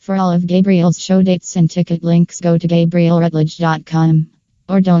For all of Gabriel's show dates and ticket links, go to GabrielRutledge.com.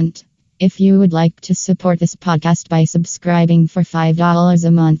 Or don't. If you would like to support this podcast by subscribing for $5 a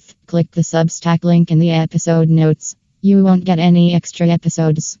month, click the Substack link in the episode notes. You won't get any extra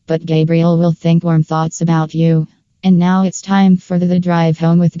episodes, but Gabriel will think warm thoughts about you. And now it's time for the Drive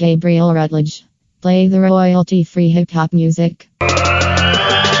Home with Gabriel Rutledge. Play the royalty-free hip-hop music.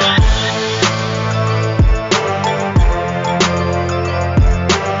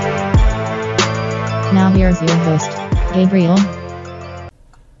 Now here's your host, Gabriel.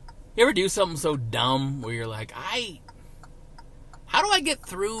 You ever do something so dumb where you're like, how do I get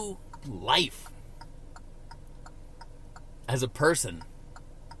through life as a person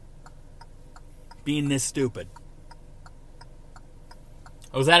being this stupid?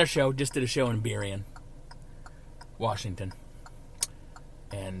 I was at a show, just did a show in Burien, Washington,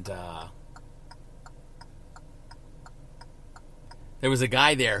 and there was a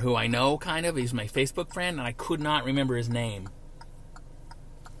guy there who I know, kind of. He's my Facebook friend, and I could not remember his name.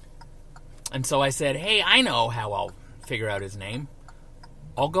 And so I said, hey, I know how I'll figure out his name.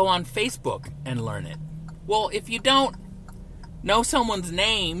 I'll go on Facebook and learn it. Well, if you don't know someone's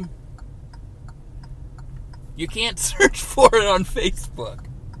name, you can't search for it on Facebook.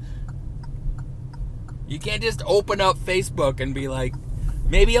 You can't just open up Facebook and be like,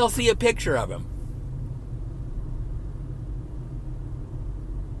 maybe I'll see a picture of him.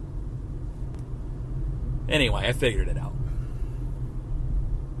 Anyway, I figured it out.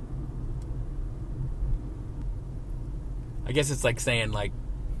 I guess it's like saying, like,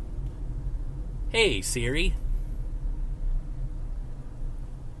 hey, Siri.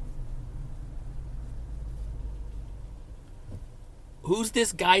 Who's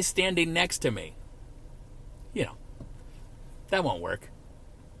this guy standing next to me? You know, that won't work.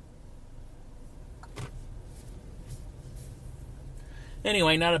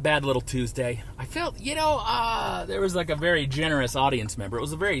 Anyway, not a bad little Tuesday. I felt, there was like a very generous audience member. It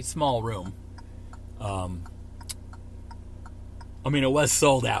was a very small room. It was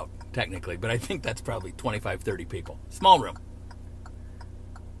sold out, technically, but I think that's probably 25, 30 people. Small room.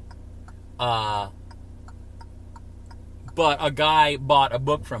 But a guy bought a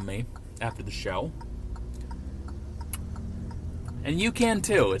book from me after the show. And you can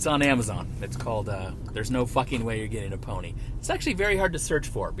too. It's on Amazon. It's called There's No Fucking Way You're Getting a Pony. It's actually very hard to search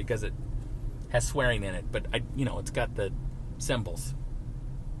for because it has swearing in it, but it's got the symbols.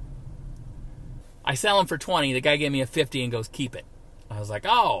 I sell them for $20. The guy gave me a $50 and goes, keep it. I was like,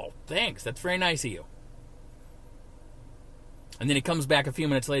 oh, thanks. That's very nice of you. And then he comes back a few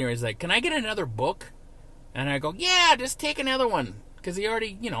minutes later and he's like, can I get another book? And I go, yeah, just take another one. Because he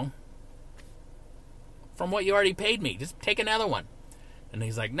already, from what you already paid me, just take another one. And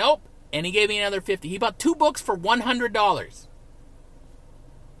he's like, nope. And he gave me another $50. He bought 2 books for $100.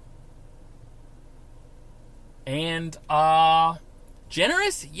 And,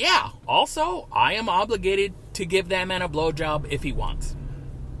 generous? Yeah. Also, I am obligated to give that man a blowjob if he wants.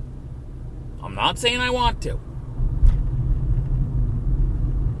 I'm not saying I want to.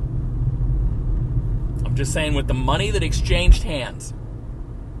 I'm just saying with the money that exchanged hands,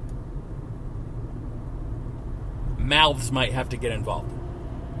 mouths might have to get involved.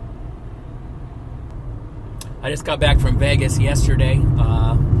 I just got back from Vegas yesterday.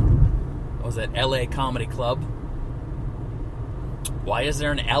 I was at LA Comedy Club. Why is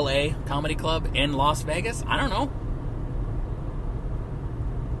there an LA Comedy Club in Las Vegas? I don't know.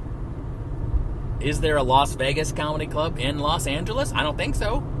 Is there a Las Vegas Comedy Club in Los Angeles? I don't think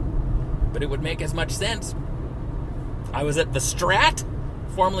so. But it would make as much sense. I was at the Strat,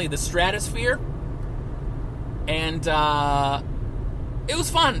 formerly the Stratosphere. And it was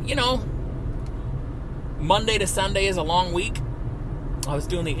fun, Monday to Sunday is a long week. I was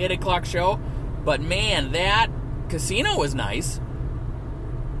doing the 8 o'clock show. But man, that casino was nice.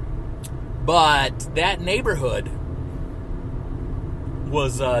 But that neighborhood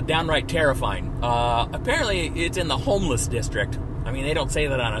was downright terrifying. Apparently, it's in the homeless district. I mean, they don't say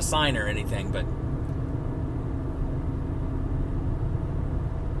that on a sign or anything, but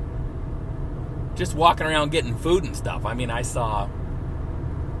just walking around getting food and stuff. I mean, I saw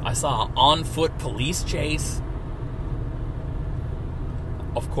an on-foot police chase.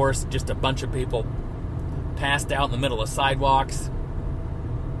 Of course, just a bunch of people passed out in the middle of sidewalks.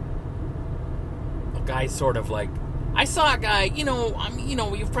 A guy sort of like... I saw a guy,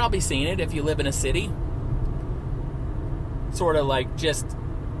 you've probably seen it if you live in a city. Sort of like just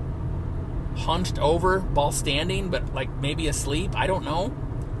hunched over while standing, but like maybe asleep. I don't know.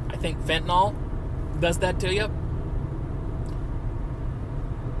 I think fentanyl does that to you.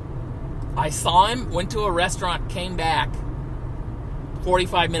 I saw him, went to a restaurant, came back,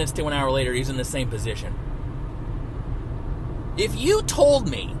 45 minutes to an hour later, he's in the same position. If you told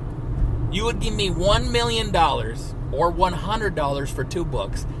me you would give me $1 million or $100 for 2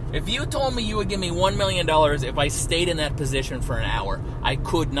 books, if you told me you would give me $1 million if I stayed in that position for an hour, I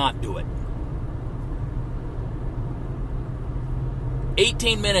could not do it.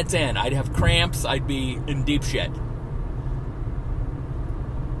 18 minutes in, I'd have cramps, I'd be in deep shit.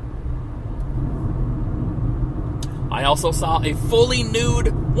 I also saw a fully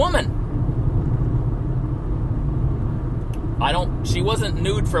nude woman. She wasn't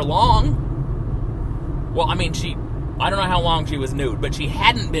nude for long. Well, I mean, I don't know how long she was nude, but she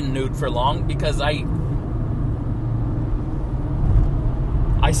hadn't been nude for long because I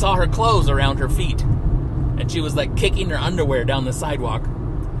saw her clothes around her feet. And she was like kicking her underwear down the sidewalk.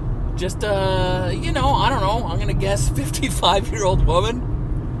 Just, I don't know, I'm going to guess 55-year-old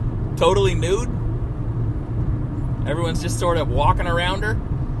woman. Totally nude. Everyone's just sort of walking around her.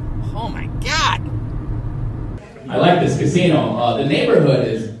 Oh my God. I like this casino. The neighborhood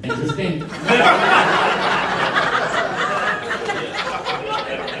is interesting.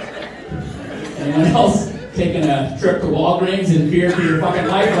 Anyone else taking a trip to Walgreens in fear for your fucking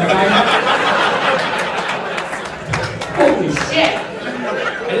life like I have? Holy shit!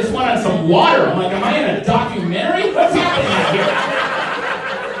 I just wanted some water. I'm like, am I in a documentary? What's happening here?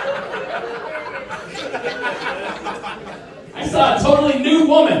 I saw a totally nude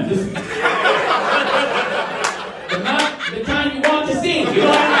woman. But not the kind you want to see. You know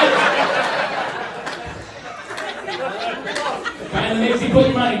what I mean? The kind that makes you put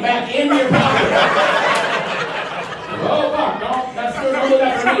your money back in your pocket. Oh, fuck, no. That's still don't do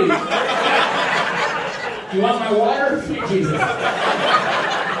that for me. You want my water? Sweet Jesus.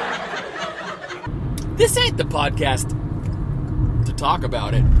 This ain't the podcast to talk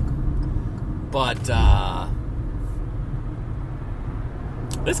about it. But,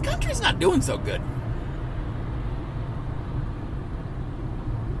 this country's not doing so good.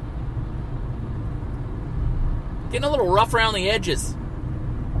 Getting a little rough around the edges.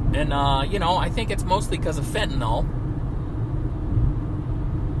 And, I think it's mostly because of fentanyl.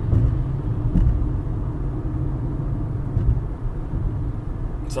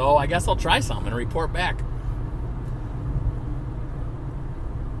 So I guess I'll try some and report back.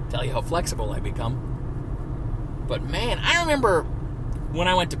 Tell you how flexible I become. But man, I remember when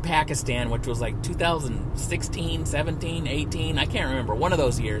I went to Pakistan, which was like 2016, 17, 18, I can't remember, one of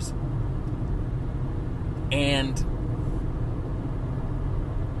those years. And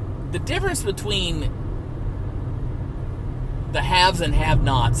the difference between the haves and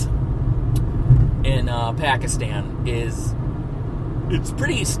have-nots in Pakistan it's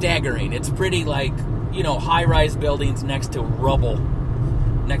pretty staggering. It's pretty like, high-rise buildings next to rubble,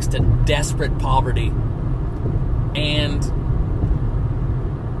 next to desperate poverty. And,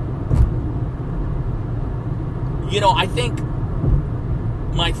 I think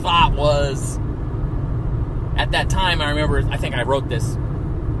my thought was, at that time, I think I wrote this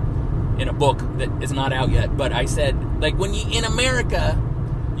in a book that is not out yet, but I said, like, in America,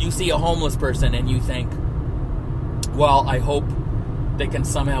 you see a homeless person and you think, well, I hope they can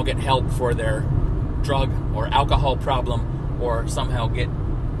somehow get help for their drug or alcohol problem or somehow get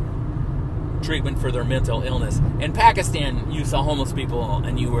treatment for their mental illness. In Pakistan, you saw homeless people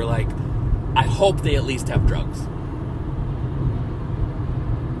and you were like, I hope they at least have drugs.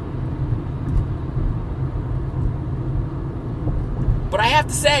 But I have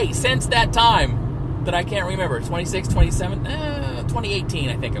to say, since that time, that I can't remember, 26, 27, 2018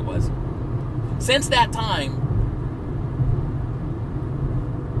 I think it was. Since that time,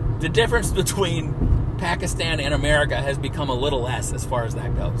 the difference between Pakistan and America has become a little less as far as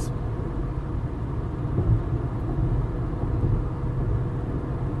that goes.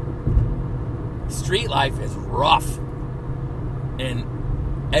 Street life is rough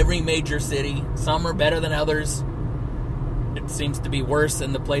in every major city. Some are better than others. It seems to be worse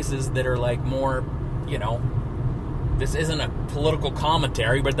in the places that are like more, this isn't a political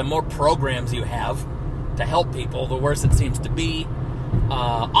commentary, but the more programs you have to help people, the worse it seems to be.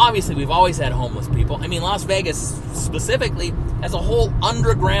 Obviously, we've always had homeless people. I mean, Las Vegas specifically has a whole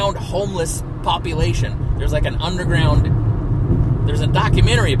underground homeless population. There's like there's a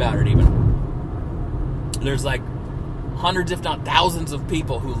documentary about it even. There's like hundreds, if not thousands of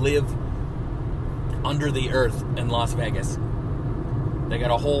people who live under the earth in Las Vegas. They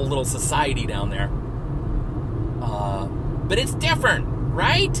got a whole little society down there. But it's different,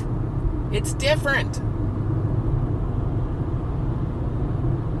 right? It's different.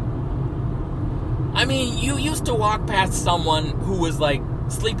 I mean, you used to walk past someone who was like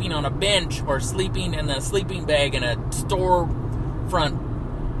sleeping on a bench or sleeping in a sleeping bag in a store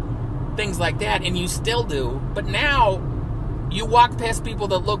front, things like that, and you still do. But now, you walk past people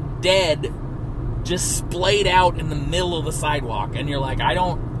that look dead, just splayed out in the middle of the sidewalk, and you're like,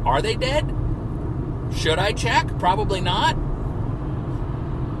 are they dead? Should I check? Probably not.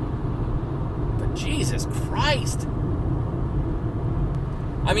 But Jesus Christ.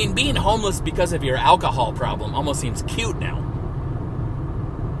 I mean, being homeless because of your alcohol problem almost seems cute now.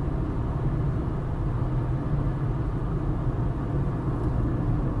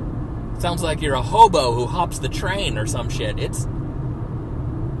 Sounds like you're a hobo who hops the train or some shit. It's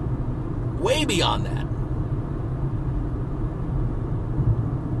way beyond that.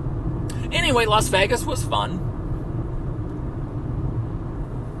 Anyway, Las Vegas was fun.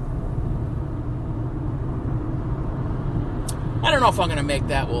 I don't know if I'm going to make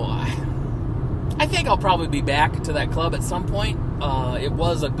that. Well, I think I'll probably be back to that club at some point. It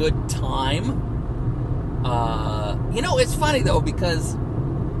was a good time. It's funny, though, because...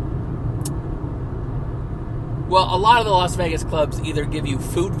 Well, a lot of the Las Vegas clubs either give you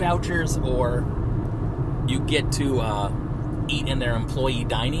food vouchers or you get to eat in their employee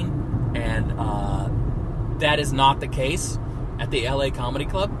dining. And that is not the case at the LA Comedy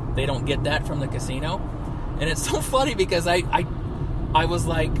Club. They don't get that from the casino. And it's so funny because I was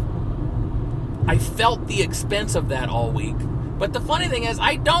like, I felt the expense of that all week. But the funny thing is,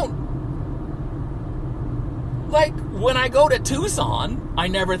 I don't. Like, when I go to Tucson, I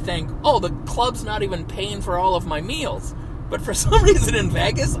never think, the club's not even paying for all of my meals. But for some reason in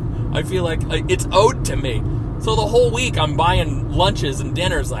Vegas, I feel like it's owed to me. So the whole week I'm buying lunches and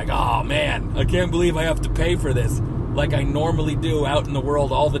dinners like, oh man, I can't believe I have to pay for this like I normally do out in the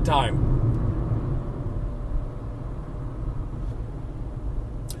world all the time.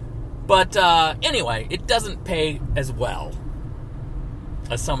 But anyway, it doesn't pay as well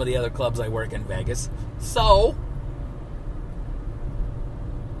as some of the other clubs I work in Vegas. So,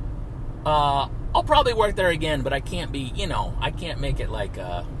 I'll probably work there again, but I can't be, I can't make it like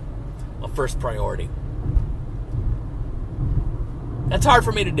a first priority. That's hard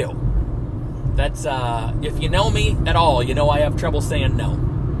for me to do. That's, if you know me at all, you know I have trouble saying no.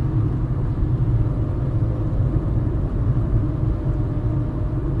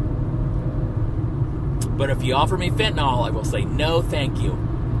 But if you offer me fentanyl, I will say no, thank you.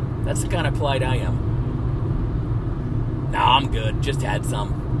 That's the kind of polite I am. No, I'm good. Just had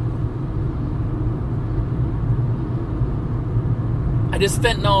some. I just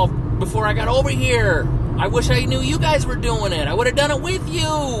fentanyl before I got over here. I wish I knew you guys were doing it. I would have done it with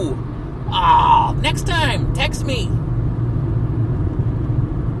you. Next time, text me.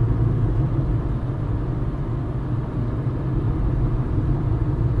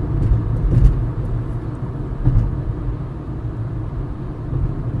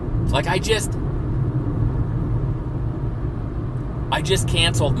 Like, I just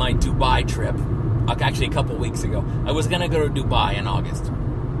canceled my Dubai trip. Actually, a couple weeks ago. I was going to go to Dubai in August.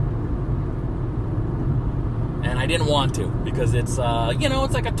 And I didn't want to because it's,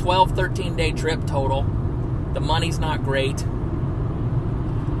 it's like a 12, 13-day trip total. The money's not great.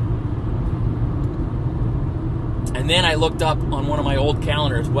 And then I looked up on one of my old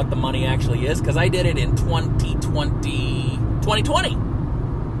calendars what the money actually is because I did it in 2020.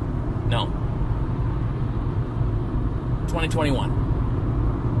 No. 2021.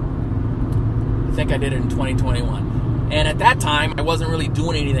 I think I did it in 2021. And at that time, I wasn't really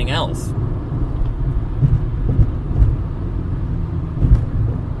doing anything else.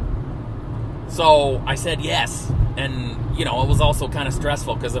 So I said yes. And, it was also kind of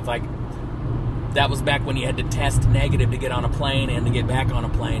stressful because that was back when you had to test negative to get on a plane and to get back on a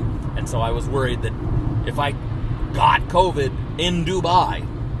plane. And so I was worried that if I got COVID in Dubai,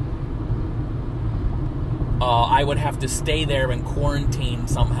 I would have to stay there and quarantine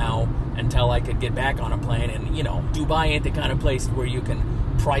somehow until I could get back on a plane. And, Dubai ain't the kind of place where you can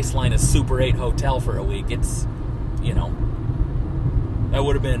price line a Super 8 hotel for a week. It's, that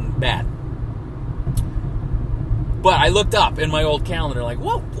would have been bad. But I looked up in my old calendar, like,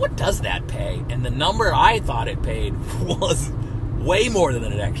 what does that pay? And the number I thought it paid was way more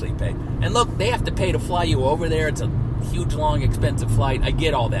than it actually paid. And look, they have to pay to fly you over there. It's a huge, long, expensive flight. I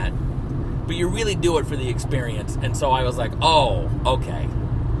get all that. But you really do it for the experience. And so I was like, oh, okay.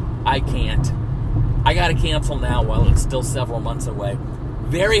 I can't. I got to cancel now while it's still several months away.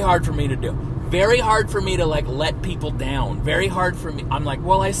 Very hard for me to do. Very hard for me to, let people down. Very hard for me. I'm like,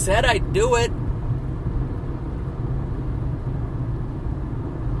 well, I said I'd do it.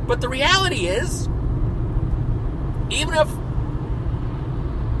 But the reality is, even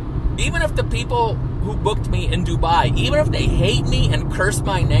if the people who booked me in Dubai, even if they hate me and curse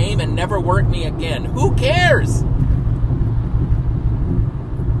my name and never work me again, who cares?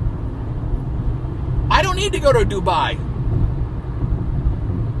 need to go to Dubai.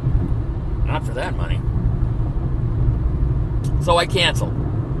 Not for that money. So I canceled.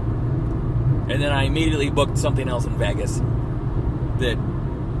 And then I immediately booked something else in Vegas that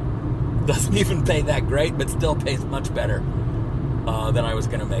doesn't even pay that great, but still pays much better than I was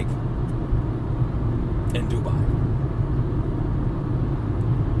going to make in Dubai.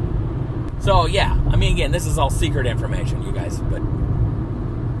 So, yeah. I mean, again, this is all secret information, you guys, but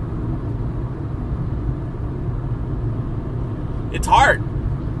it's hard.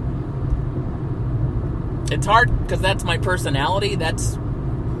 It's hard because that's my personality. That's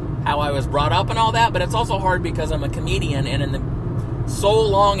how I was brought up and all that. But it's also hard because I'm a comedian, and so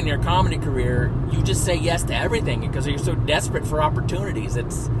long in your comedy career, you just say yes to everything because you're so desperate for opportunities.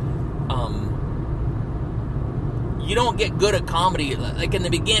 It's you don't get good at comedy. Like in the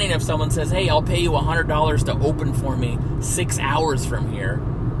beginning, if someone says, "Hey, I'll pay you $100 to open for me 6 hours from here,"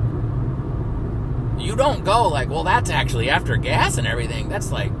 you don't go like, "Well, that's actually after gas and everything.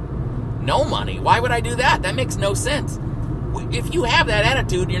 That's like no money. Why would I do that? That makes no sense." If you have that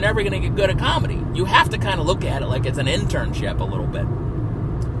attitude, you're never going to get good at comedy. You have to kind of look at it like it's an internship a little bit.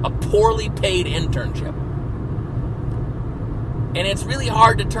 A poorly paid internship. And it's really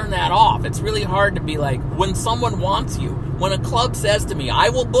hard to turn that off. It's really hard to be like, when someone wants you, when a club says to me, "I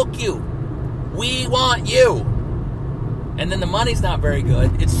will book you. We want you." And then the money's not very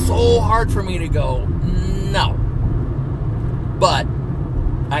good. It's so hard for me to go, no. But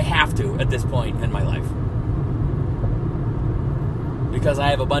I have to at this point in my life. Because I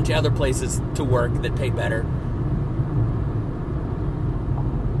have a bunch of other places to work that pay better.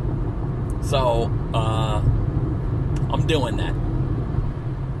 So, I'm doing that.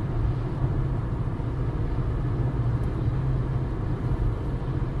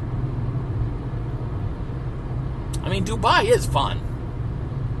 I mean, Dubai is fun.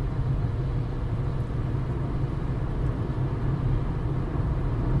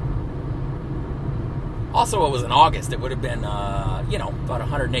 Also, it was in August. It would have been, about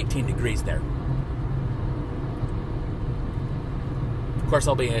 118 degrees there. Of course,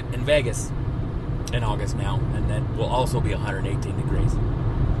 I'll be in Vegas in August now, and that will also be 118 degrees.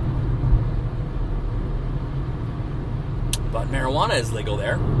 But marijuana is legal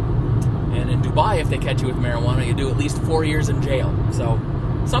there. And in Dubai, if they catch you with marijuana, you do at least 4 years in jail. So,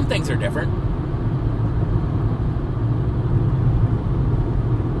 some things are different.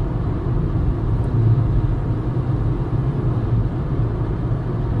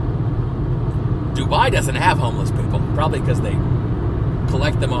 Dubai doesn't have homeless people, probably because they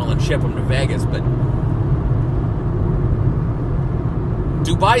collect them all and ship them to Vegas, but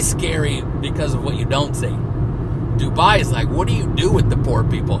Dubai's scary because of what you don't see. Dubai is like, what do you do with the poor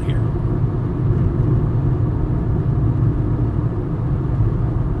people here?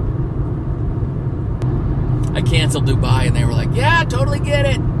 I canceled Dubai and they were like, yeah, totally get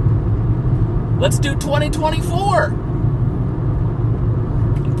it. Let's do 2024.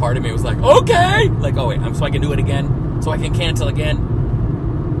 Part of me was like, okay! Like, oh wait, so I can do it again? So I can cancel again?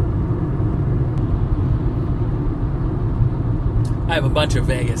 I have a bunch of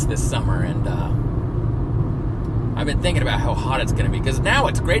Vegas this summer, and I've been thinking about how hot it's going to be, because now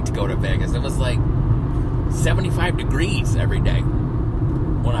it's great to go to Vegas. It was like 75 degrees every day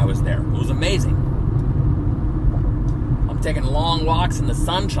when I was there. It was amazing. I'm taking long walks in the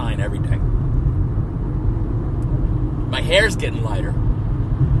sunshine every day. My hair's getting lighter.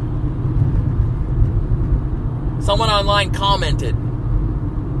 Someone online commented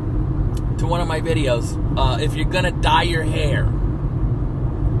to one of my videos, if you're going to dye your hair,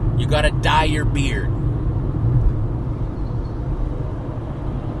 you got to dye your beard.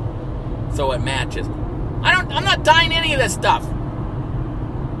 So it matches. I'm not dyeing any of this stuff.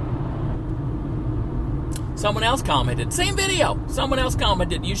 Someone else commented, same video. Someone else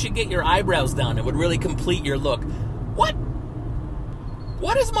commented, you should get your eyebrows done. It would really complete your look. What?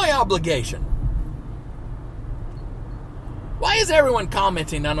 What is my obligation? Why is everyone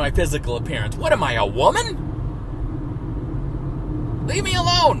commenting on my physical appearance? What am I, a woman? Leave me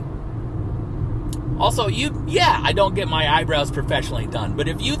alone. Also, I don't get my eyebrows professionally done. But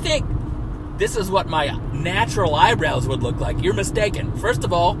if you think this is what my natural eyebrows would look like, you're mistaken. First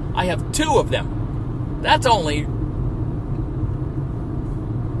of all, I have 2 of them. That's only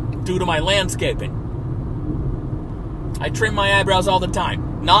due to my landscaping. I trim my eyebrows all the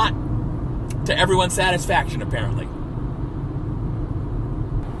time. Not to everyone's satisfaction, apparently.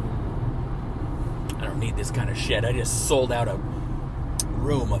 I don't need this kind of shit. I just sold out a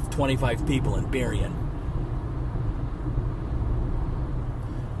room of 25 people in Berrien.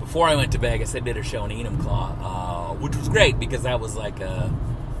 Before I went to Vegas, I did a show in Freedumclaw, which was great because that was like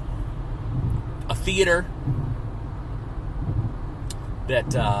a theater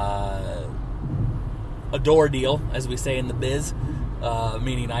that a door deal, as we say in the biz,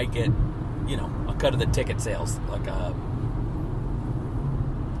 meaning I get, a cut of the ticket sales. Like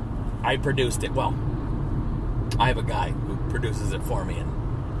I produced it. Well, I have a guy who produces it for me and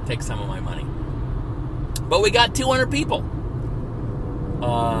takes some of my money. But we got 200 people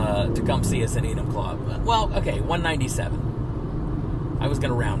to come see us in Freedumclaw. Well, okay, 197. I was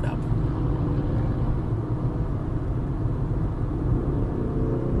going to round up.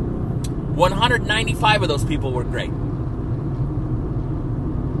 195 of those people were great.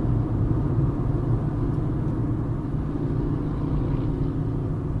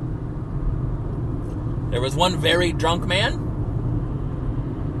 There was one very drunk man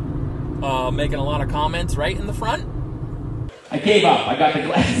making a lot of comments right in the front. I gave up. I got the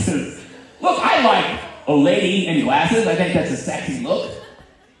glasses. Look, I like a lady in glasses. I think that's a sexy look.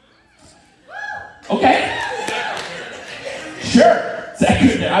 Okay. Sure.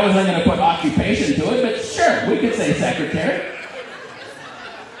 Secretary. I wasn't going to put occupation to it, but sure, we could say secretary.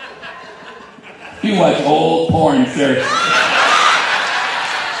 You watch old porn, sir.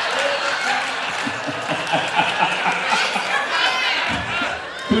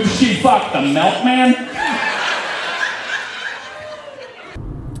 Who did she fuck? The milkman?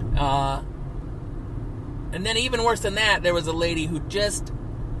 And then even worse than that, there was a lady who just,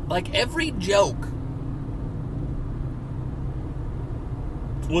 like, every joke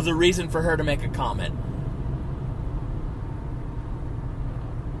was a reason for her to make a comment.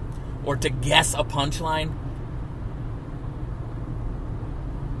 Or to guess a punchline.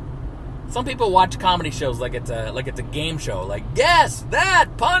 Some people watch comedy shows like it's a game show. Like, guess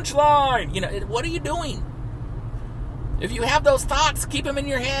that punchline! What are you doing? If you have those thoughts, keep them in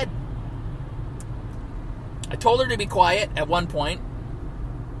your head. I told her to be quiet at one point.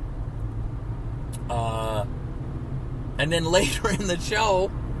 And then later in the show,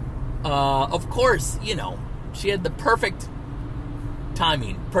 of course, she had the perfect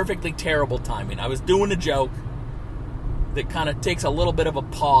timing, perfectly terrible timing. I was doing a joke that kind of takes a little bit of a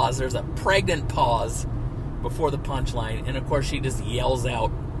pause. There's a pregnant pause before the punchline. And of course, she just yells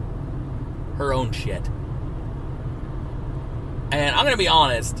out her own shit. And I'm going to be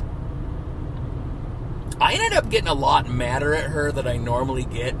honest, I ended up getting a lot madder at her than I normally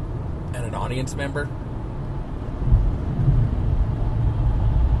get at an audience member.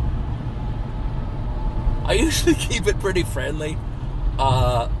 I usually keep it pretty friendly.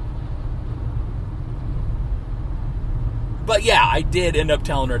 But yeah, I did end up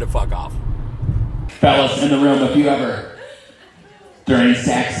telling her to fuck off. Fellas in the room, if you ever, during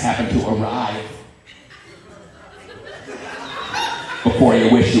sex, happen to arrive before you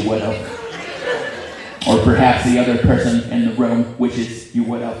wish you would have, or perhaps the other person in the room wishes you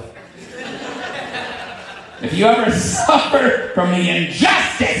would have. If you ever suffer from the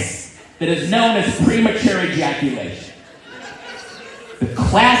injustice that is known as premature ejaculation, the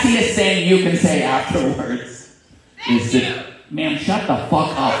classiest thing you can say afterwards is that, ma'am, shut the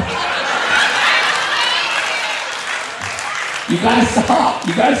fuck up. You gotta stop.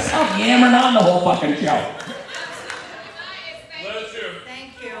 You gotta stop yammering on the whole fucking show.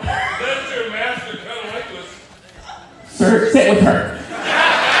 Thank you. Let your master come with us. Sir, sit with her.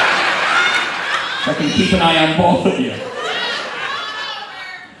 I can keep an eye on both of you.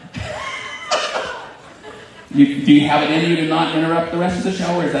 Do you have it in you to not interrupt the rest of the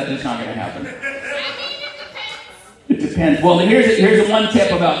show, or is that just not going to happen? It depends. Well, here's one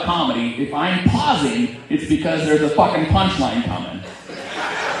tip about comedy. If I'm pausing, it's because there's a fucking punchline coming.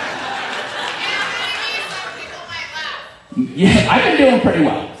 Yeah, I've been doing pretty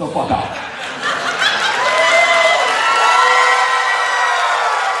well, so fuck off.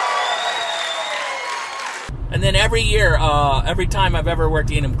 And then every year, every time I've ever worked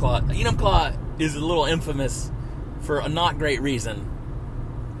Freedumclaw is a little infamous for a not great reason.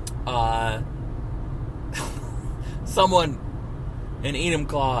 Someone in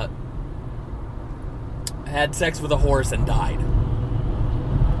Freedumclaw had sex with a horse and died.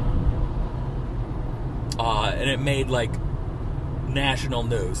 And it made, like, national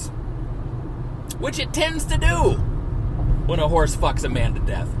news. Which it tends to do when a horse fucks a man to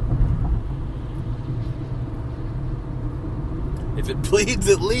death. If it bleeds,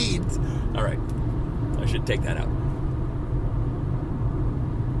 it leads. All right. I should take that out.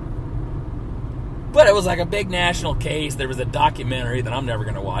 But it was like a big national case. There was a documentary that I'm never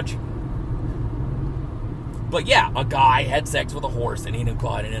going to watch. But yeah, a guy had sex with a horse in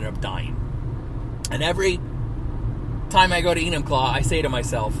Freedumclaw and ended up dying. And every time I go to Freedumclaw, I say to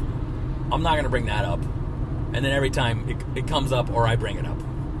myself, I'm not going to bring that up. And then every time it comes up or I bring it up.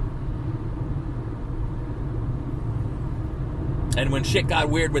 And when shit got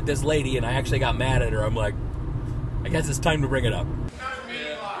weird with this lady and I actually got mad at her, I'm like, I guess it's time to bring it up. What's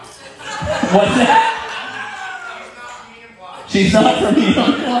that? She's not from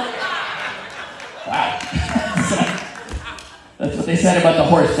Freedumclaw? Wow. That's what they said about the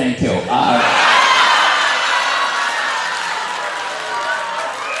horse thing, too.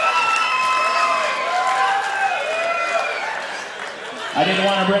 I didn't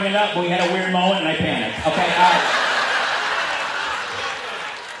want to bring it up, but we had a weird moment and I panicked. Okay,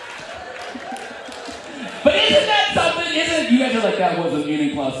 But isn't that something? You guys are like, that wasn't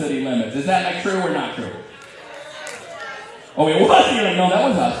Freedumclaw City Limits. Is that like true or not true? Oh, it was? You're like, no, that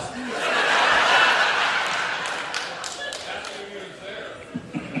was us.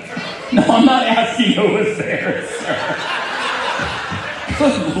 No, I'm not asking who was there, sir.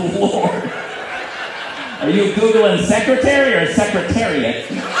 Good Lord. Are you Googling secretary or secretariat?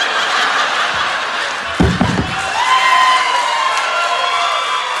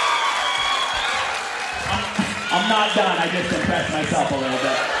 I'm not done. I just impressed myself a little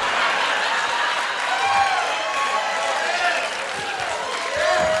bit.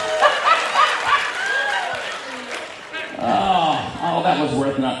 Oh, that was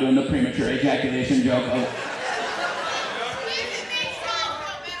worth not doing the premature ejaculation joke. Oh.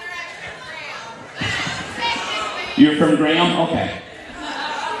 You're from Graham? Okay.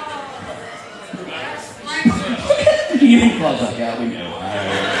 You can close up. Yeah, we knew.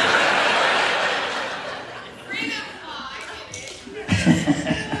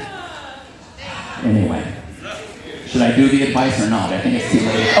 Anyway, should I do the advice or not? I think it's too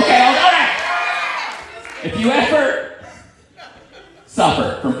late. Okay, all right. If you ever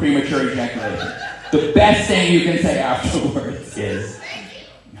suffer from premature ejaculation, the best thing you can say afterwards is...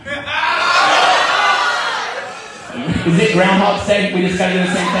 Is it Groundhog Day? We just got to do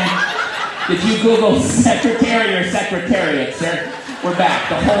the same thing? Did you Google secretary or secretariat, sir? We're back.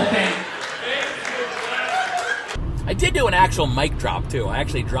 The whole thing. I did do an actual mic drop, too. I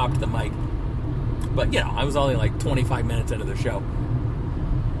actually dropped the mic. But, I was only like 25 minutes into the show.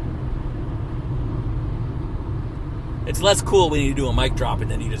 It's less cool when you do a mic drop and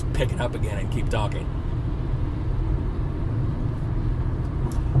then you just pick it up again and keep talking.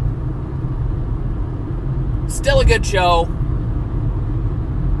 Still a good show.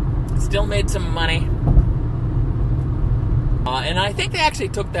 Still made some money. And I think they actually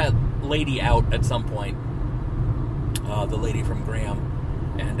took that lady out at some point. The lady from Graham.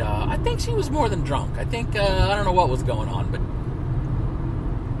 And I think she was more than drunk. I think, I don't know what was going on, but...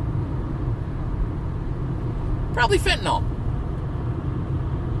 Probably fentanyl.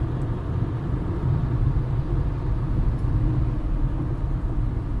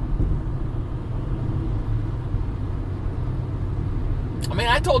 I mean,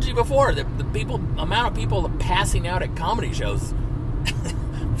 I told you before that the amount of people passing out at comedy shows,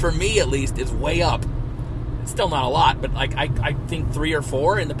 for me at least, is way up. It's still not a lot, but like I think 3 or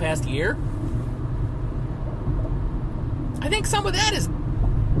 4 in the past year. I think some of that's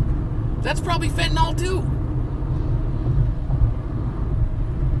probably fentanyl too.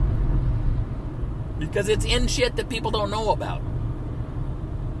 Because it's in shit that people don't know about.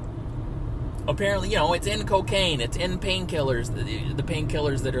 Apparently, it's in cocaine, it's in painkillers, the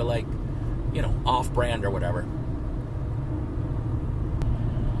painkillers that are like, off-brand or whatever.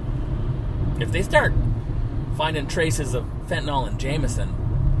 If they start finding traces of fentanyl and Jameson,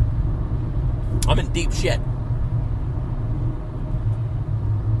 I'm in deep shit.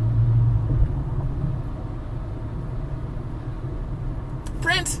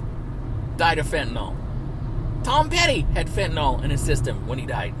 Prince died of fentanyl. Tom Petty had fentanyl in his system when he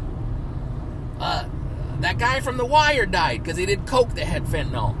died. That guy from The Wire died because he did coke that had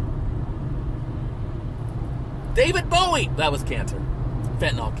fentanyl. David Bowie, that was cancer.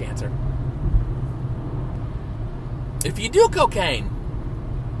 Fentanyl cancer. If you do cocaine,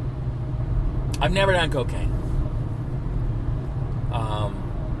 I've never done cocaine.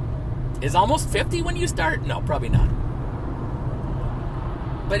 Is almost 50 when you start? No, probably not.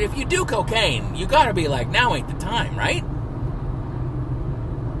 But if you do cocaine, you gotta be like, now ain't the time, right?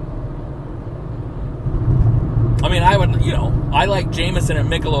 I mean, I would, I like Jameson and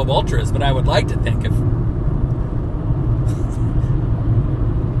Michelob Ultras, but I would like to think if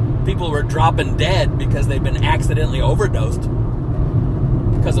people were dropping dead because they've been accidentally overdosed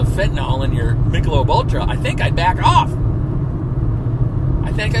because of fentanyl in your Michelob Ultra, I think I'd back off.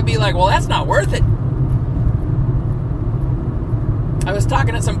 I think I'd be like, well, that's not worth it. I was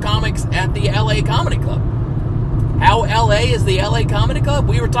talking to some comics at the LA Comedy Club. How LA is the LA Comedy Club?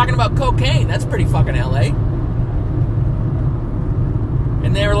 We were talking about cocaine. That's pretty fucking LA.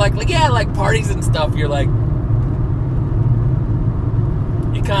 And they were like, yeah, like parties and stuff. You're like,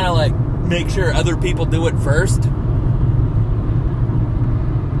 you kind of like make sure other people do it first.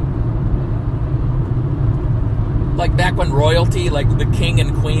 Like back when royalty, like the king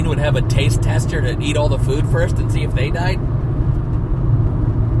and queen would have a taste tester to eat all the food first and see if they died.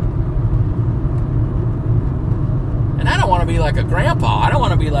 And I don't want to be like a grandpa. I don't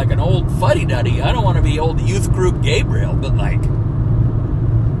want to be like an old fuddy-duddy. I don't want to be old youth group Gabriel. But like,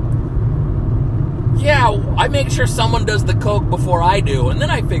 yeah, I make sure someone does the coke before I do, and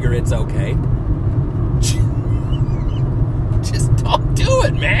then I figure it's okay. Just don't do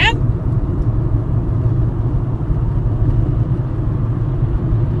it, man.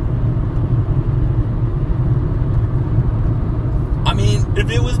 I mean, if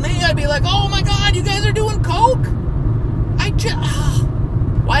it was me, I'd be like, oh my God, you guys are doing coke?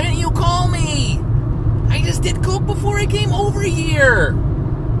 Why didn't you call me? I just did coke before I came over here.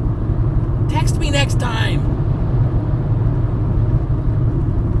 Text me next time.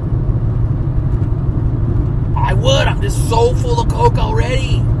 I would. I'm just so full of coke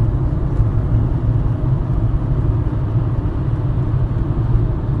already.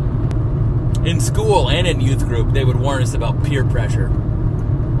 In school and in youth group, they would warn us about peer pressure.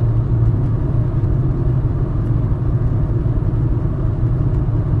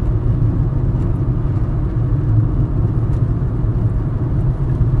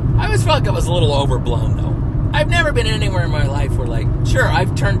 I always felt like I was a little overblown, though. I've never been anywhere in my life where, like, sure,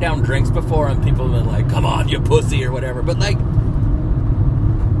 I've turned down drinks before and people have been like, come on, you pussy, or whatever, but, like,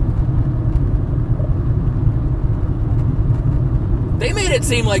 they made it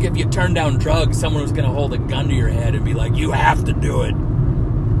seem like if you turned down drugs, someone was going to hold a gun to your head and be like, you have to do it.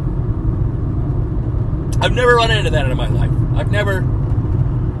 I've never run into that in my life. I've never...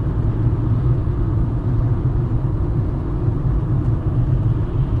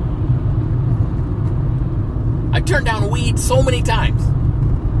 I've turned down weed so many times.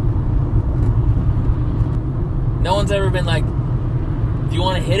 No one's ever been like, do you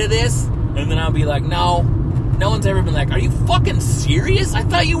want a hit of this? And then I'll be like, no. No one's ever been like, are you fucking serious? I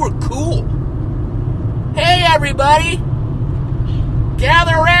thought you were cool. Hey, everybody.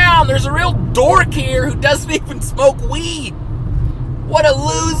 Gather around. There's a real dork here who doesn't even smoke weed. What a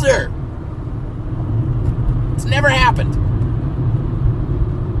loser. It's never happened.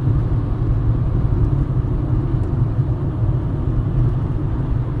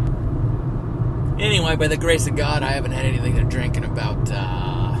 Anyway, by the grace of God, I haven't had anything to drink in about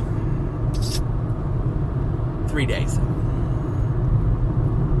 3 days.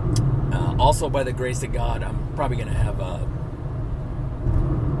 Also, by the grace of God, I'm probably going to have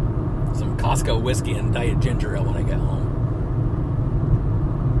some Costco whiskey and Diet Ginger Ale when I get home.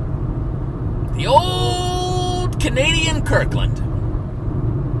 The old Canadian Kirkland.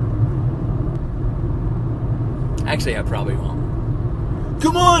 Actually, I probably won't.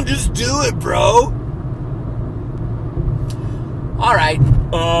 Come on, just do it, bro. Alright.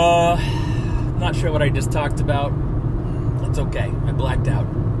 Not sure what I just talked about. That's okay. I blacked out.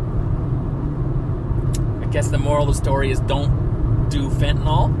 I guess the moral of the story is don't do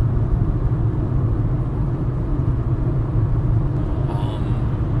fentanyl.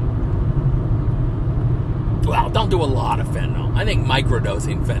 Well, don't do a lot of fentanyl. I think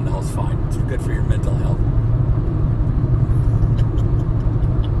microdosing fentanyl is fine. It's good for your mental health.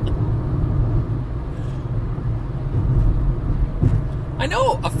 I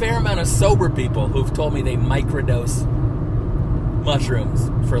know a fair amount of sober people who've told me they microdose mushrooms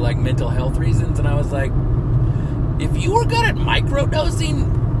for like mental health reasons, and I was like, if you were good at microdosing,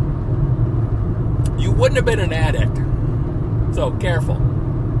 you wouldn't have been an addict. So careful.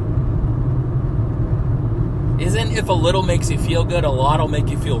 Isn't if a little makes you feel good, a lot will make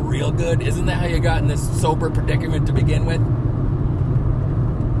you feel real good? Isn't that how you got in this sober predicament to begin with?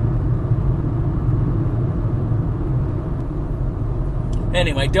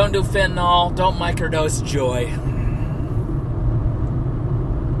 Anyway, don't do fentanyl. Don't microdose joy.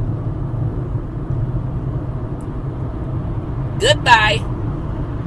 Goodbye.